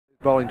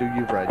Bowling to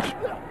Uvrage.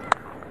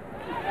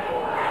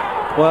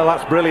 Well,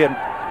 that's brilliant.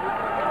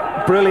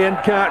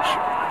 Brilliant catch.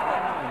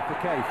 And for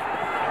Kaif. 100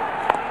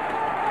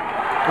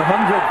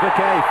 for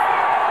Kaif.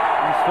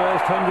 His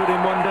first 100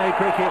 in one-day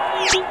cricket.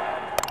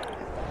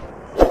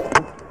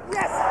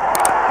 Yes!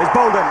 It's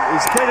Bolden.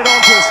 He's played it on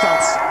to his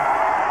stumps.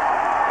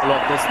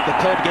 Look, this is the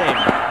third game.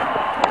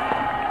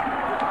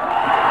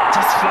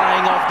 Just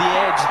flying off the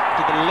edge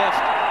to the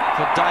left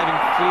for diving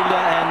fielder,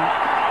 and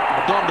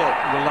Dondo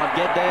will not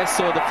get there,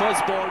 so the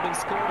first ball being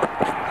scored.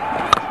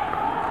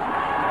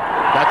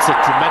 That's a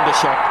tremendous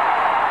shot.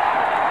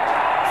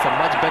 It's a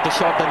much better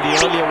shot than the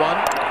earlier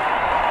one.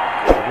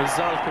 The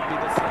result could be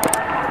the same.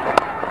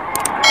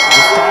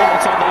 This time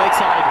it's on the leg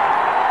side.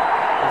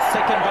 The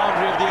second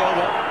boundary of the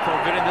over for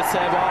Virendra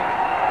Sehwag.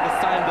 This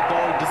time the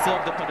ball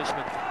deserved the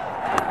punishment.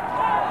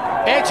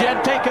 Edge and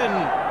taken.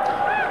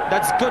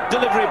 That's good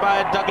delivery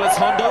by Douglas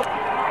Hondo.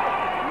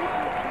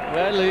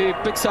 Well, he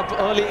picks up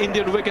early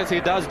Indian wickets. He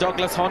does,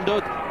 Douglas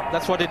Hondo.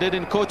 That's what he did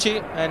in Kochi,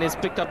 and he's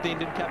picked up the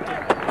Indian captain.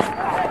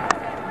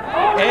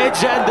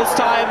 Edge, and this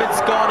time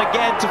it's gone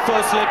again to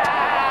first slip.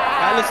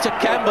 Alistair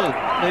Campbell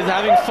is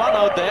having fun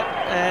out there,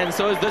 and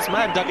so is this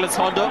man, Douglas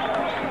Hondo.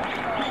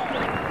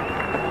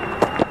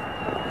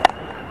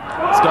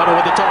 It's gone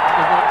over the top.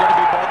 He's not going to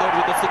be bothered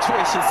with the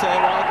situation.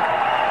 Sehwag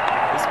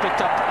has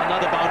picked up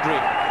another boundary.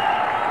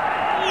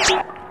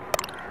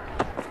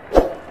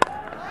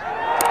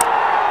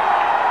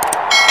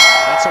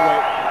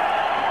 Away.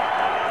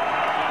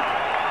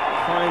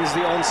 Finds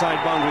the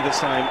onside boundary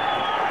this time.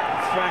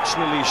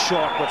 Fractionally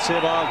short, but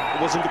Sehwag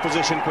was into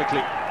position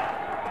quickly.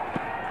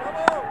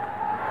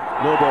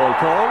 No ball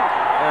call,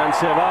 and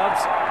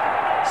Sehwag's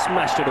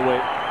smashed it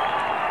away.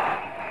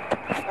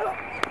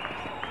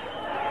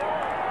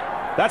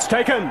 That's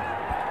taken.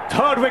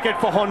 Third wicket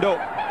for Hondo.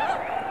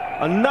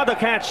 Another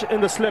catch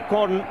in the slip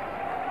cordon.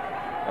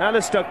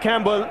 Alistair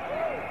Campbell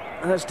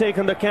has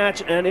taken the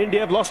catch, and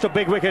India have lost a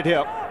big wicket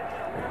here.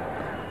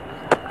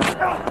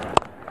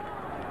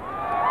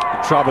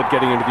 Travis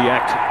getting into the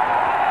act.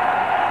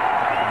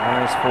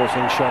 Nice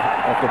forcing shot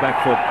off the back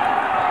foot.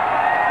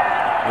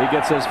 He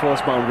gets his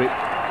first boundary.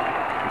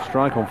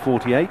 Strike on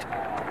 48.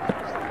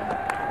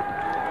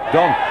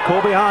 Gone.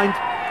 Call behind.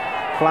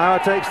 Flower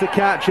takes the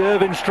catch.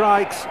 Irvine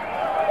strikes.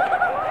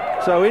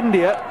 So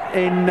India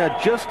in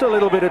just a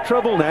little bit of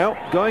trouble now.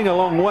 Going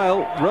along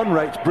well. Run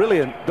rate's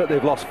brilliant, but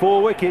they've lost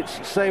 4 wickets.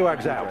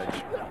 Sehwag's out.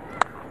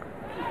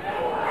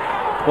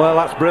 Well,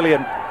 that's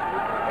brilliant.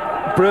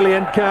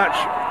 Brilliant catch.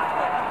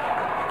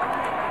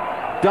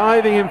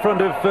 Diving in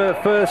front of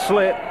first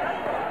slip.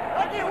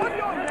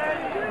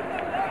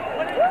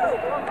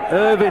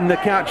 Irvine the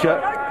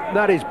catcher.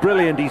 That is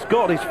brilliant. He's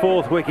got his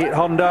 4th wicket,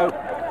 Hondo.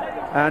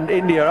 And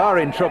India are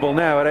in trouble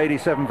now at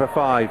 87 for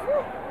 5.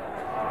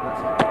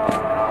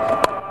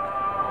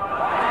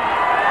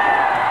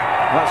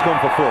 That's gone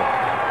for 4.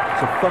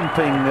 It's a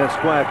thumping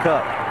square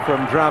cut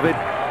from Dravid.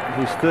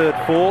 His 3rd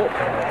 4.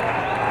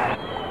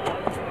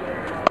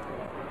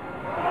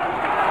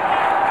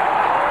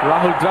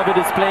 Rahul Dravid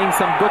is playing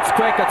some good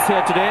square cuts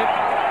here today.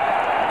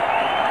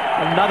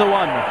 Another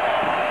one.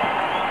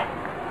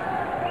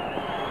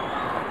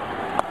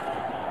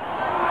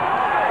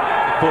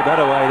 Put that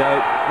away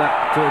though. That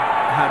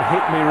had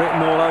hit me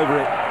written all over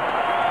it.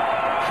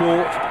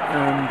 Short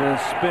and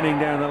spinning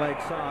down the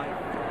leg side.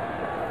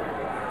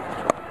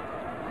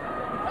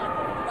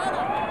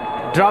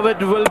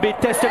 Dravid will be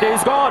tested.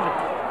 He's gone.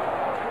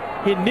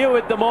 He knew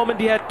at the moment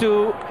he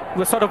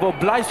was sort of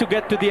obliged to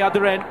get to the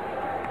other end.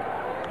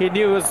 He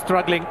knew he was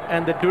struggling,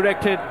 and the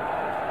director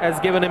has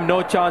given him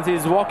no chance.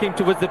 He's walking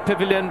towards the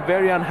pavilion,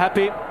 very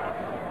unhappy.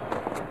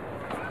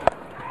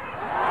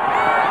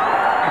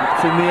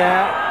 It's in the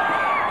air.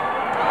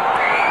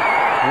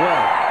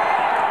 Well.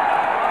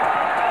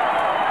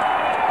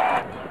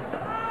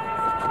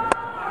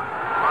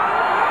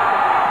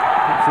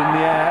 It's in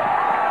the air,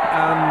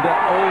 and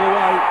all the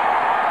way.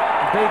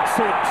 Big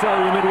 6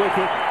 over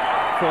mid-wicket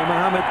for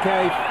Mohammad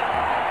Kaif.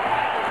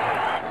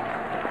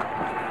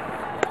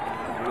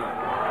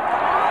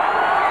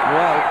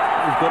 Well,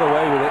 he's got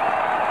away with it.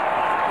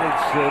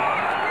 It's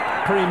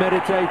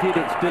premeditated,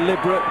 it's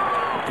deliberate,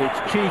 it's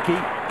cheeky.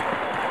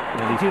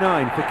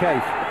 89 for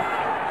Kaif.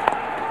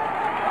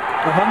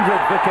 100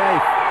 for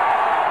Kaif.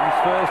 His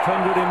first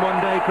 100 in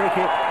one-day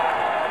cricket.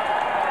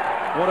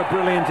 What a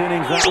brilliant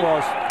innings that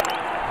was,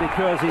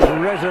 because he's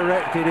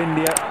resurrected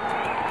India.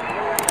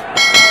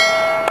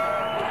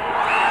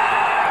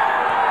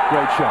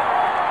 Great shot.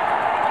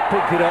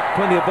 Picked it up,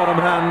 plenty of bottom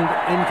hand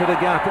into the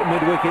gap at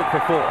mid-wicket for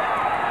 4.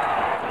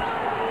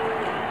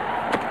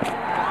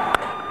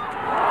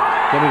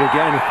 Done it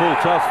again, a full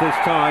toss this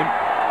time.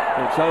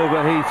 It's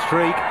over Heath's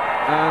streak,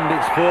 and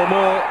it's 4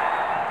 more.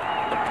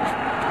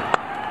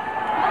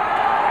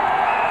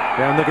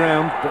 Down the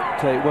ground,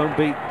 but it won't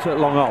be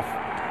long off.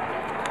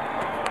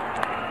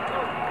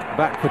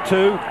 Back for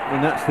 2,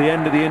 and that's the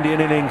end of the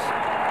Indian innings.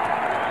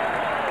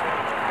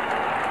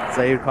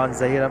 Zahir Khan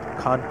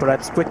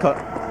perhaps quicker.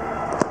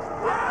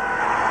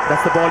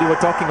 That's the ball you were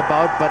talking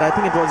about, but I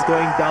think it was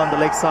going down the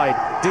leg side.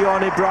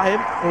 Dion Ibrahim,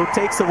 who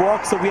takes a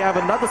walk. So we have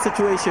another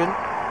situation.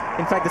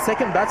 In fact, the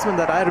second batsman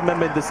that I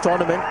remember in this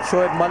tournament,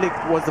 Shoaib Malik,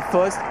 was the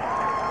first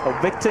a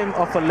victim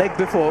of a leg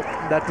before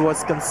that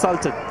was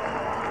consulted.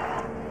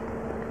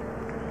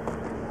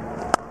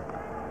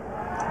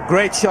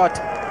 Great shot.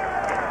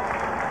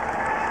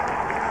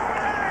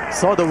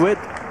 Saw the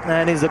width,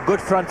 and he's a good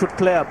front foot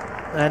player.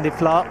 Andy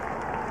Flower.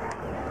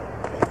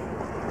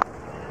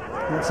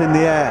 That's in the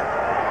air.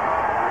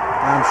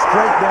 And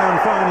straight down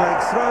fine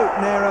leg's throat.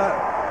 Nera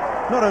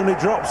not only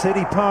drops it,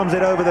 he palms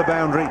it over the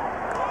boundary.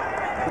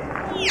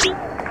 It's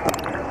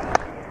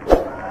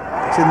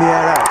in the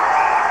air out.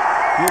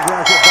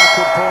 Yuvraj at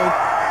backward point.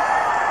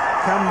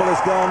 Campbell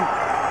has gone,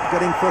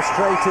 getting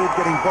frustrated,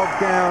 getting bogged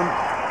down.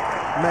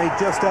 Made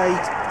just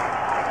 8.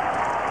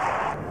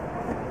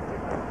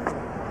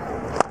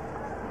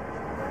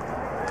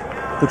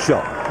 Good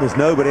shot. There's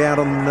nobody out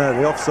on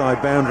the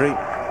offside boundary.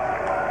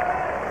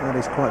 That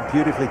is quite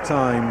beautifully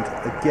timed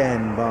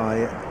again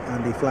by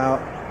Andy Flower.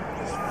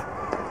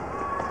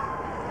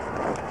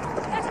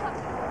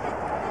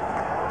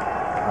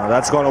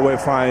 That's gone away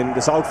fine.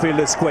 This outfield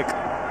is quick.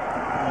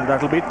 And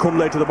that'll beat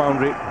Kumble to the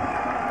boundary.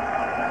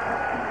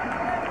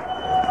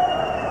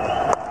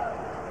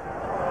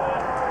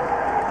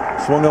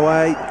 Swung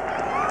away.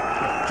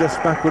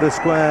 Just backward a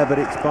square, but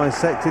it's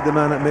bisected the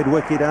man at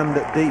mid-wicket and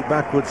at deep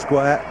backward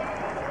square.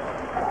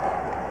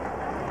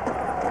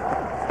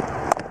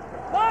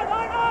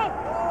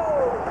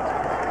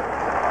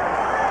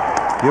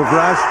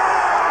 Yuvraj,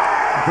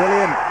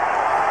 brilliant.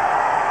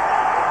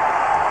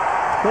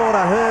 Thought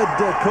I heard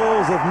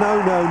calls of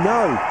no, no,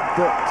 no,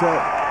 but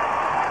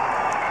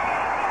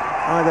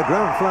either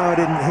Grant Flower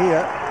didn't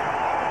hear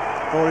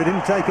or he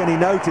didn't take any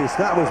notice.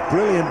 That was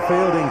brilliant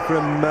fielding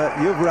from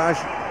Yuvraj.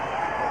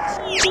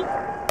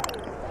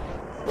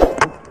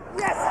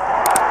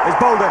 It's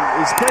Bolden.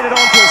 He's played it on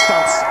to his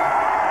stumps.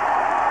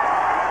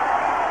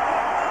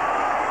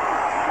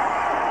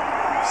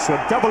 So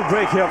double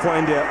break here for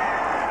India.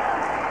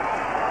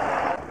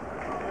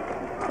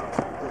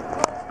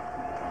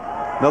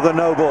 Another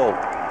no ball.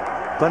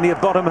 Plenty of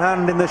bottom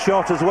hand in the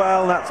shot as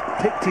well. That's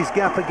picked his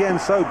gap again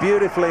so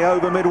beautifully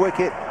over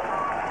mid-wicket.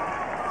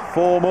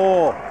 4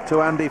 more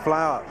to Andy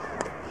Flower.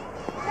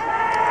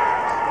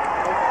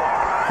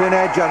 Thin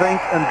edge, I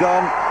think, and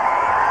gone.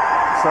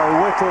 So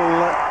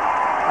Whittle,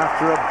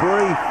 after a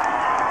brief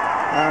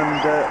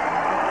and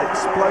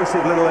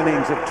explosive little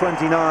innings of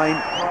 29,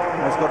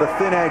 has got a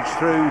thin edge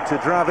through to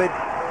Dravid.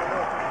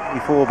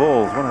 4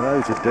 balls, one of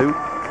those would do.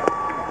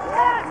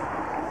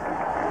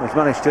 Has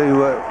managed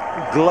to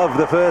glove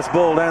the first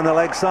ball down the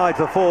leg side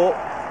for 4.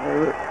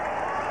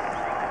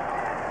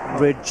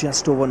 Grid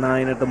just over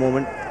 9 at the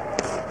moment.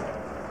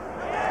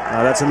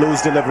 Now that's a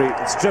loose delivery.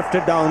 It's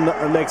drifted down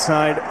the leg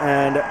side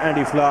and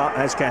Andy Flower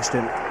has cashed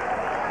in.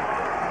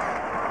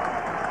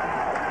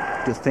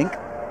 Do you think?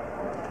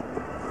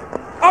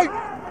 Oh!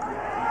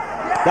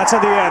 That's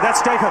in the air.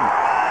 That's taken.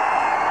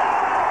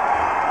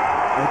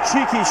 A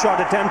cheeky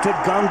shot attempted.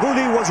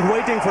 Ganguly was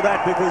waiting for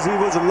that because he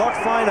was a lot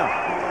finer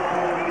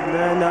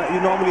than you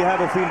normally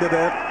have a fielder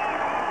there.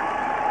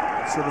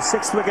 So the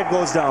 6th wicket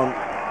goes down.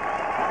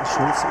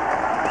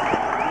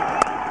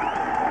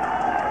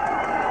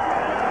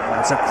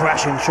 That's a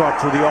crashing shot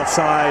through the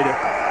offside.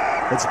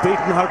 It's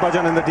beaten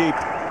Harbhajan in the deep.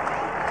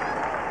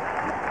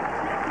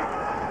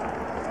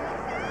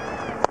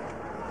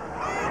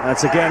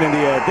 That's again in the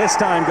air. This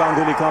time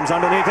Ganguly comes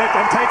underneath it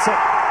and takes it.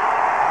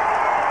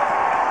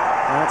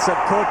 That's a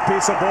good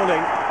piece of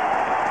bowling.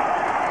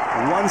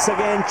 Once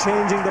again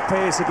changing the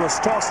pace. It was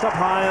tossed up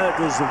higher. It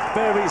was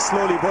very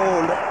slowly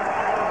bowled.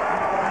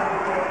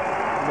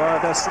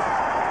 But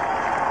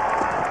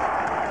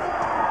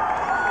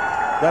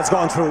that's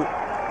gone through.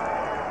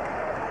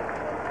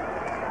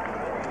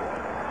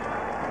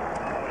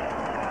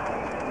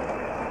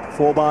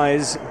 Four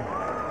byes.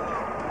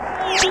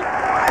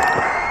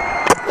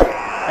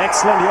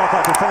 Excellent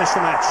Yorker to finish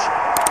the match.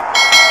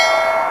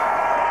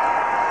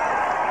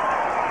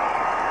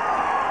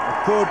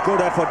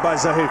 Good effort by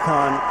Zahir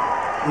Khan.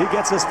 He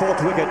gets his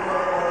 4th wicket.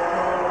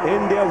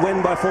 India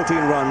win by 14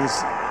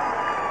 runs.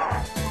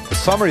 The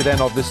summary then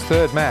of this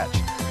 3rd match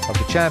of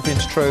the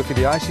Champions Trophy,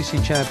 the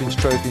ICC Champions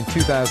Trophy in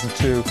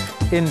 2002.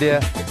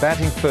 India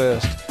batting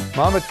first.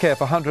 Mohammad Kaif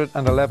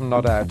 111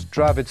 not out,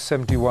 Dravid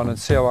 71 and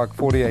Sehwag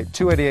 48,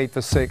 288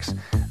 for 6,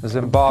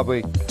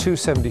 Zimbabwe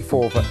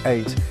 274 for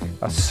 8.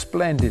 A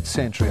splendid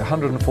century,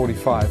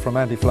 145 from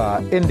Andy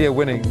Flower. India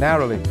winning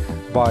narrowly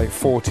by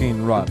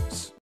 14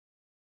 runs.